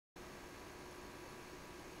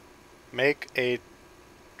Make a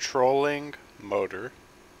trolling motor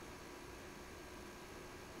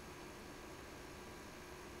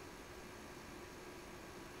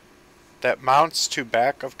that mounts to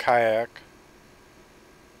back of kayak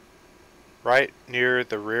right near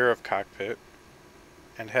the rear of cockpit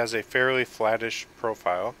and has a fairly flattish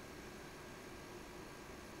profile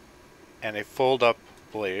and a fold-up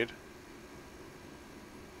blade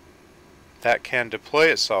that can deploy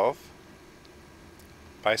itself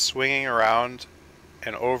by swinging around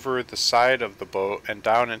and over the side of the boat and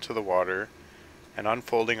down into the water and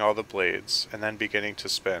unfolding all the blades and then beginning to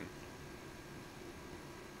spin.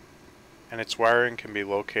 And its wiring can be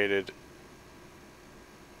located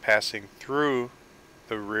passing through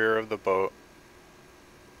the rear of the boat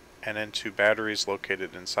and into batteries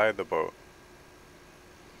located inside the boat.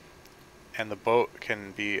 And the boat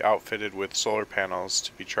can be outfitted with solar panels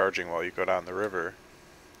to be charging while you go down the river.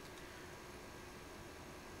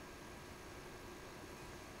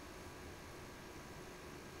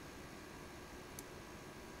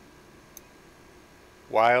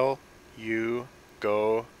 While you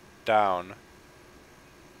go down.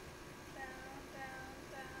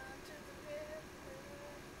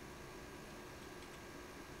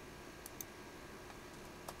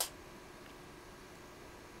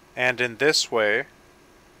 And in this way,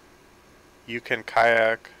 you can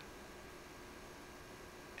kayak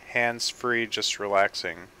hands-free, just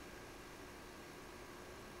relaxing.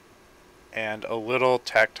 And a little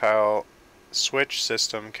tactile switch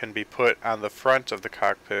system can be put on the front of the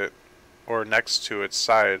cockpit or next to its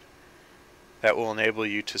side that will enable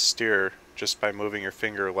you to steer just by moving your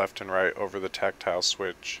finger left and right over the tactile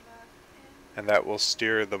switch. And that will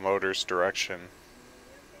steer the motor's direction.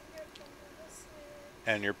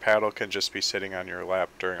 And your paddle can just be sitting on your lap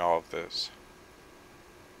during all of this.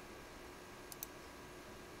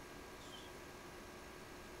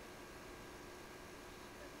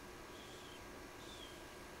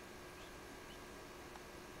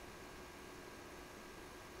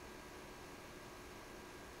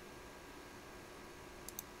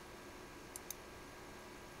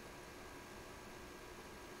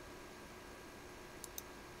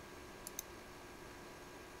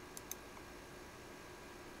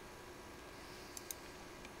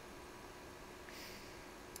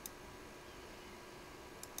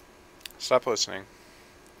 Stop listening.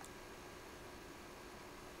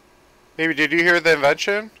 Baby, did you hear the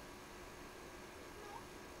invention?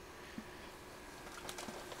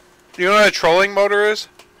 Do you know what a trolling motor is?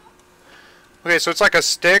 Okay, so it's like a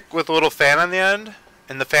stick with a little fan on the end,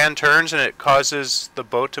 and the fan turns and it causes the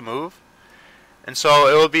boat to move. And so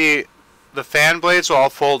it will be, the fan blades will all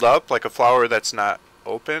fold up like a flower that's not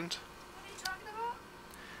opened. What are you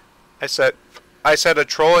talking about? I said a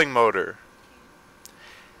trolling motor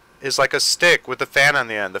is like a stick with a fan on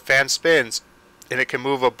the end. The fan spins and it can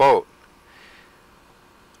move a boat.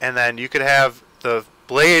 And then you could have the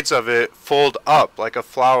blades of it fold up like a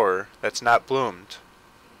flower that's not bloomed.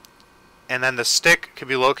 And then the stick could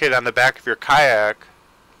be located on the back of your kayak,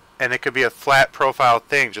 and it could be a flat profile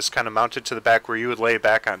thing just kind of mounted to the back where you would lay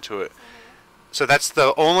back onto it. So that's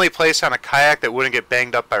the only place on a kayak that wouldn't get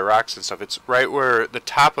banged up by rocks and stuff. It's right where the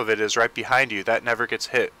top of it is, right behind you. That never gets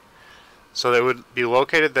hit. So they would be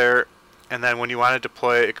located there, and then when you want to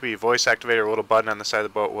deploy it, it could be voice activated or a little button on the side of the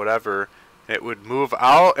boat, whatever. It would move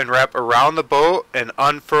out and wrap around the boat and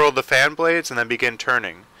unfurl the fan blades and then begin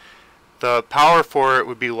turning. The power for it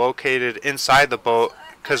would be located inside the boat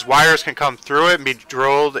because wires can come through it and be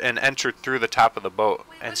drilled and entered through the top of the boat.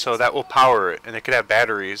 And so that will power it, and it could have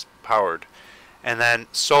batteries powered. And then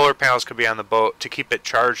solar panels could be on the boat to keep it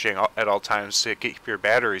charging at all times to keep your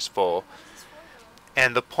batteries full.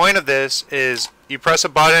 And the point of this is you press a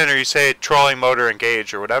button or you say trolling motor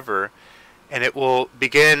engage or whatever, and it will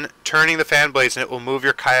begin turning the fan blades and it will move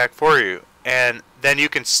your kayak for you. And then you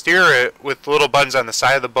can steer it with little buttons on the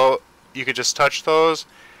side of the boat. You could just touch those,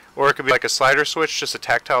 or it could be like a slider switch, just a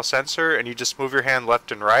tactile sensor, and you just move your hand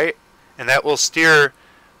left and right, and that will steer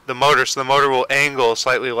the motor, so the motor will angle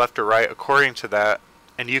slightly left or right according to that.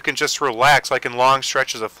 And you can just relax, like in long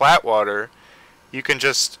stretches of flat water. You can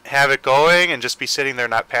just have it going and just be sitting there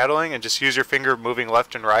not paddling and just use your finger moving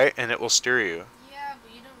left and right and it will steer you. Yeah,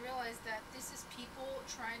 but you don't realize that this is people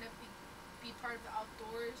trying to be part of the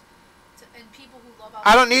outdoors and people who love outdoors.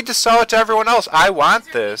 I don't need to sell it to everyone else. I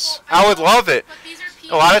want this. I would love it. But these are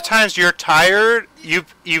people, a lot of times you're tired,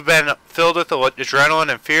 you've been filled with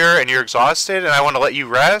adrenaline and fear and you're exhausted, and I want to let you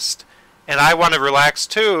rest and I want to relax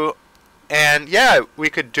too. And yeah, we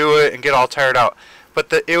could do it and get all tired out.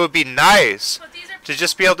 But it would be nice to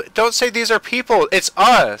just be able to... Don't say these are people. It's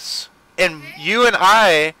us. And you and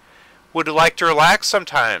I would like to relax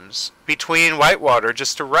sometimes. between whitewater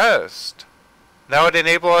just to rest. That would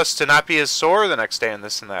enable us to not be as sore the next day and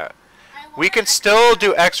this and that. We can still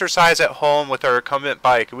do exercise at home with our recumbent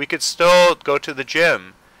bike. We could still go to the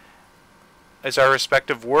gym as our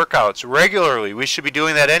respective workouts regularly. We should be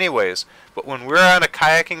doing that anyways. But when we're on a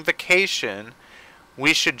kayaking vacation,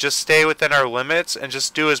 we should just stay within our limits and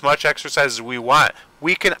just do as much exercise as we want.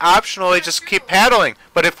 We can optionally just keep paddling.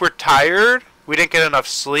 But if we're tired, we didn't get enough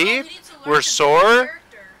sleep, we're sore.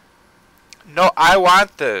 No, I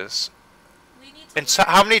want this. And so,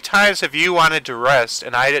 how many times have you wanted to rest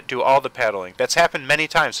and I do all the paddling? That's happened many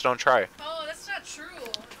times, so don't try. Oh, that's not true.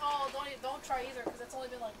 Oh, don't try either, because that's only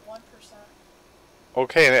been like 1%.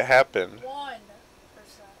 Okay, and it happened. 1%.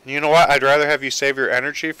 You know what? I'd rather have you save your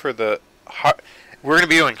energy for the hard. We're going to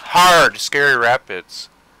be doing hard, scary rapids.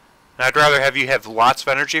 And I'd rather have you have lots of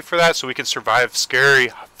energy for that so we can survive scary,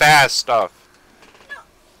 fast stuff.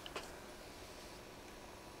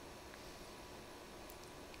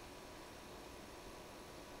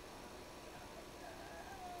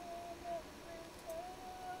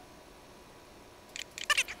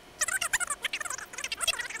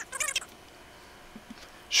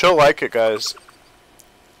 She'll like it, guys.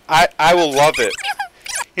 I will love it.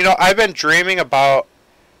 You know, I've been dreaming about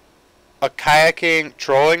a kayaking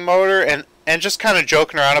trolling motor and just kind of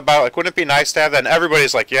joking around about, like, wouldn't it be nice to have that? And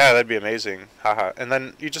everybody's like, yeah, that'd be amazing. Haha. And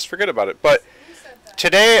then you just forget about it. But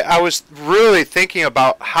today I was really thinking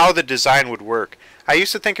about how the design would work. I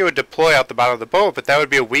used to think it would deploy out the bottom of the boat, but that would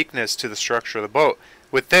be a weakness to the structure of the boat.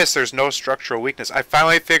 With this, there's no structural weakness. I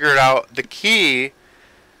finally figured out the key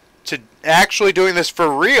to actually doing this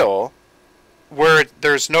for real, where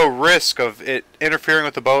there's no risk of it interfering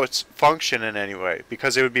with the boat's function in any way,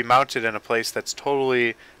 because it would be mounted in a place that's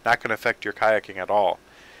totally not going to affect your kayaking at all.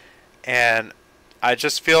 And I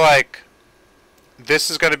just feel like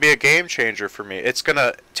this is going to be a game changer for me. It's going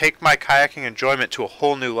to take my kayaking enjoyment to a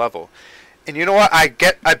whole new level. And you know what? I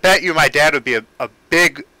bet you my dad would be a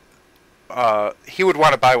big, he would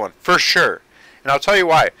want to buy one, for sure. And I'll tell you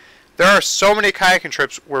why. There are so many kayaking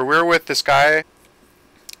trips where we're with this guy,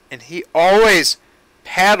 and he always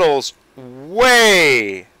paddles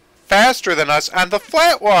way faster than us on the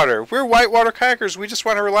flat water. We're whitewater kayakers. We just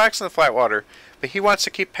want to relax in the flat water. But he wants to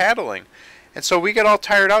keep paddling. And so we get all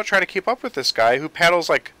tired out trying to keep up with this guy who paddles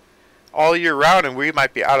like all year round, and we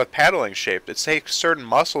might be out of paddling shape. It takes certain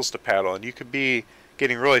muscles to paddle, and you could be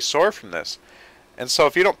getting really sore from this. And so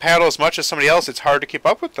if you don't paddle as much as somebody else, it's hard to keep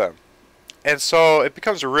up with them. And so it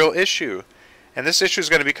becomes a real issue. And this issue is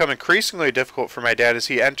going to become increasingly difficult for my dad as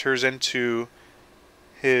he enters into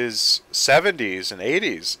his 70s and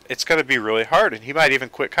 80s. It's going to be really hard, and he might even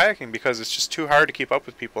quit kayaking because it's just too hard to keep up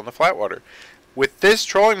with people in the flat water. With this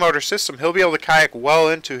trolling motor system, he'll be able to kayak well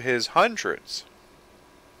into his hundreds.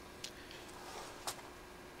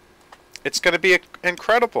 It's going to be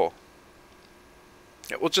incredible.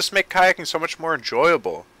 It will just make kayaking so much more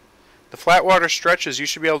enjoyable. The flat water stretches, you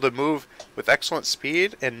should be able to move with excellent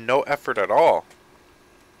speed and no effort at all.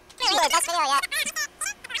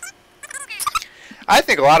 I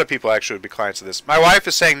think a lot of people actually would be clients of this. My wife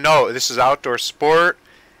is saying, no, this is outdoor sport,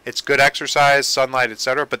 it's good exercise, sunlight,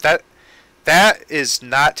 etc. But that is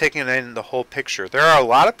not taking in the whole picture. There are a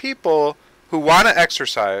lot of people who want to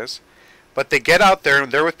exercise, but they get out there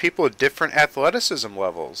and they're with people with different athleticism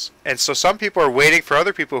levels. And so some people are waiting for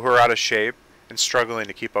other people who are out of shape and struggling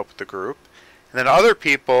to keep up with the group. And then other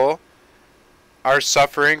people are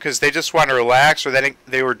suffering because they just want to relax, or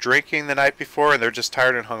they were drinking the night before and they're just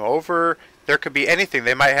tired and hungover. There could be anything.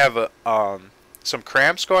 They might have some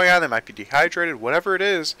cramps going on. They might be dehydrated, whatever it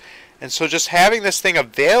is. And so just having this thing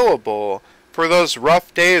available for those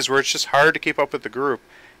rough days where it's just hard to keep up with the group,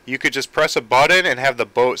 you could just press a button and have the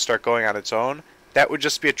boat start going on its own. That would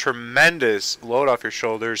just be a tremendous load off your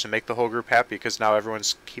shoulders and make the whole group happy because now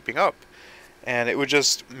everyone's keeping up. And it would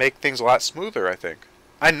just make things a lot smoother, I think.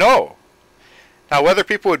 I know. Now, whether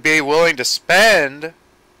people would be willing to spend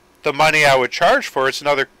the money I would charge for, it's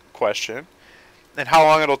another question. And how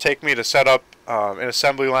long it'll take me to set up an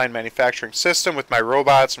assembly line manufacturing system with my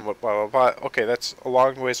robots and blah, blah, blah. Okay, that's a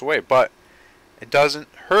long ways away. But it doesn't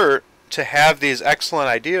hurt to have these excellent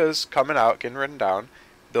ideas coming out, getting written down,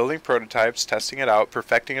 building prototypes, testing it out,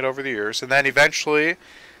 perfecting it over the years. And then eventually,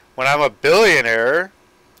 when I'm a billionaire,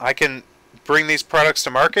 I can bring these products to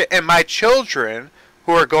market, and my children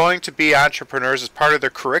who are going to be entrepreneurs as part of their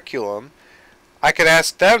curriculum, I could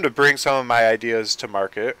ask them to bring some of my ideas to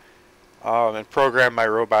market and program my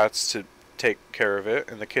robots to take care of it,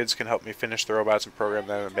 and the kids can help me finish the robots and program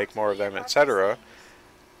them and make more of them, etc.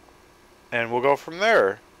 And we'll go from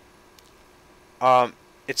there.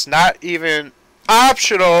 It's not even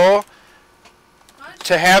optional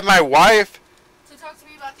to have my wife to talk to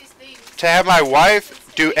me about these things. To have my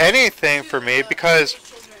wife do anything for me because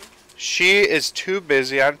she is too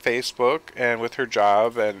busy on Facebook and with her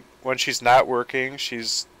job, and when she's not working,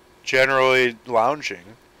 she's generally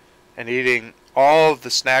lounging and eating all of the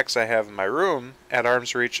snacks I have in my room at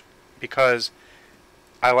arm's reach because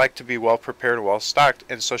I like to be well prepared and well stocked,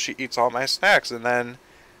 and so she eats all my snacks, and then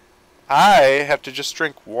I have to just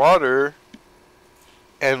drink water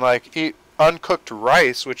and like eat uncooked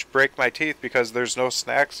rice, which break my teeth because there's no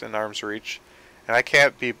snacks in arm's reach, and I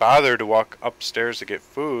can't be bothered to walk upstairs to get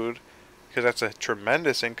food because that's a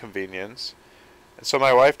tremendous inconvenience. And so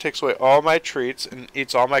my wife takes away all my treats and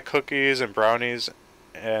eats all my cookies and brownies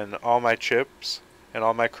and all my chips and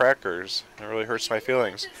all my crackers. It really hurts my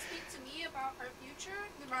feelings. Speak to me about our future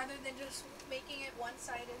rather than just making it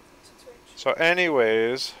one-sided to Twitch. So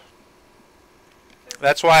anyways,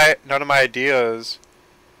 that's why none of my ideas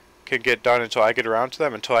can get done until I get around to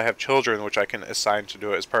them, until I have children, which I can assign to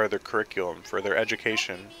do it as part of their curriculum for their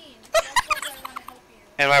education.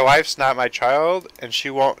 And my wife's not my child, and she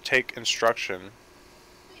won't take instruction.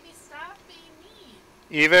 Baby, stop being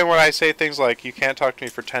mean. Even when I say things like, you can't talk to me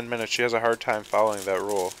for 10 minutes, she has a hard time following that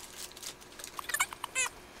rule.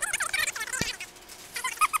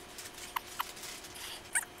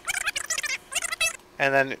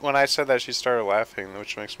 And then when I said that, she started laughing,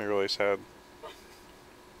 which makes me really sad.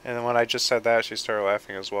 And then when I just said that, she started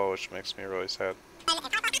laughing as well, which makes me really sad.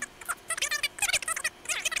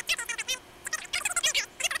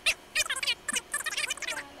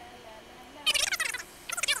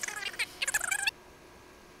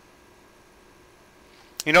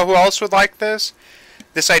 You know who else would like this?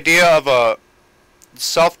 This idea of a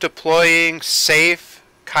self-deploying, safe,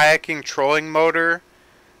 kayaking trolling motor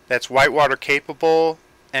that's whitewater capable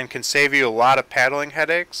and can save you a lot of paddling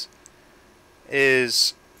headaches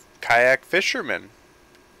is kayak fishermen.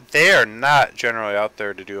 They are not generally out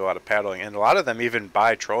there to do a lot of paddling, and a lot of them even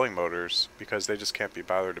buy trolling motors because they just can't be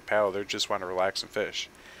bothered to paddle. They just want to relax and fish.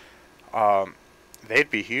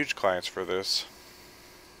 They'd be huge clients for this.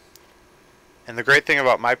 And the great thing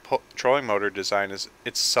about my trolling motor design is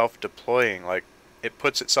it's self-deploying. Like, it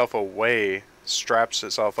puts itself away, straps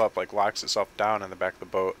itself up, like locks itself down in the back of the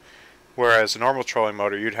boat. Whereas a normal trolling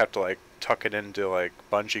motor, you'd have to like tuck it into like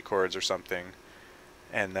bungee cords or something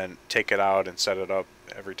and then take it out and set it up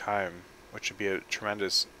every time, which would be a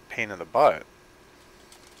tremendous pain in the butt.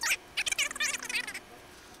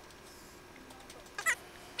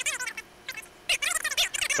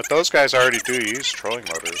 But those guys already do use trolling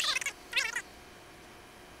motors.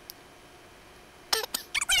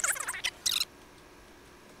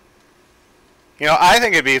 You know, I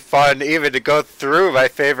think it'd be fun even to go through my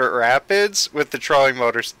favorite rapids with the trolling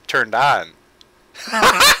motors turned on.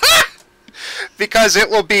 Because it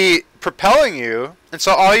will be propelling you, and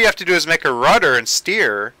so all you have to do is make a rudder and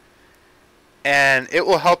steer, and it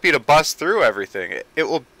will help you to bust through everything. It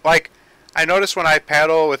will, like, I notice when I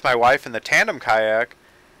paddle with my wife in the tandem kayak,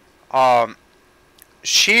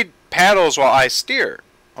 she paddles while I steer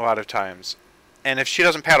a lot of times. And if she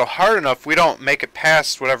doesn't paddle hard enough, we don't make it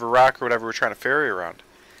past whatever rock or whatever we're trying to ferry around.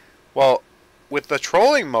 Well, with the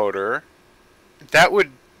trolling motor, that would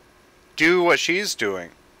do what she's doing.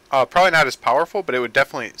 Probably not as powerful, but it would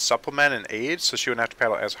definitely supplement and aid, so she wouldn't have to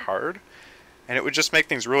paddle as hard. And it would just make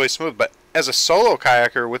things really smooth. But as a solo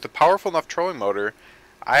kayaker with a powerful enough trolling motor,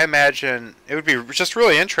 I imagine it would be just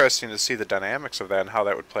really interesting to see the dynamics of that and how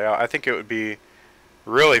that would play out. I think it would be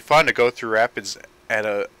really fun to go through rapids at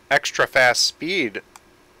a extra fast speed,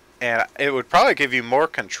 and it would probably give you more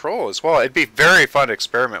control as well. It'd be very fun to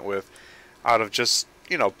experiment with out of just,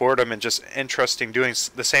 you know, boredom and just interesting doing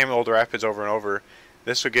the same old rapids over and over.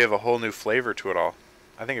 This would give a whole new flavor to it all.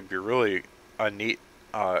 I think it'd be really a neat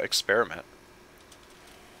experiment.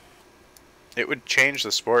 It would change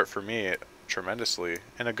the sport for me tremendously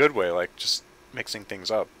in a good way, like just mixing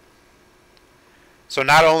things up. So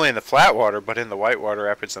not only in the flat water, but in the whitewater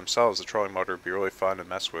rapids themselves, the trolling motor would be really fun to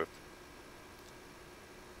mess with.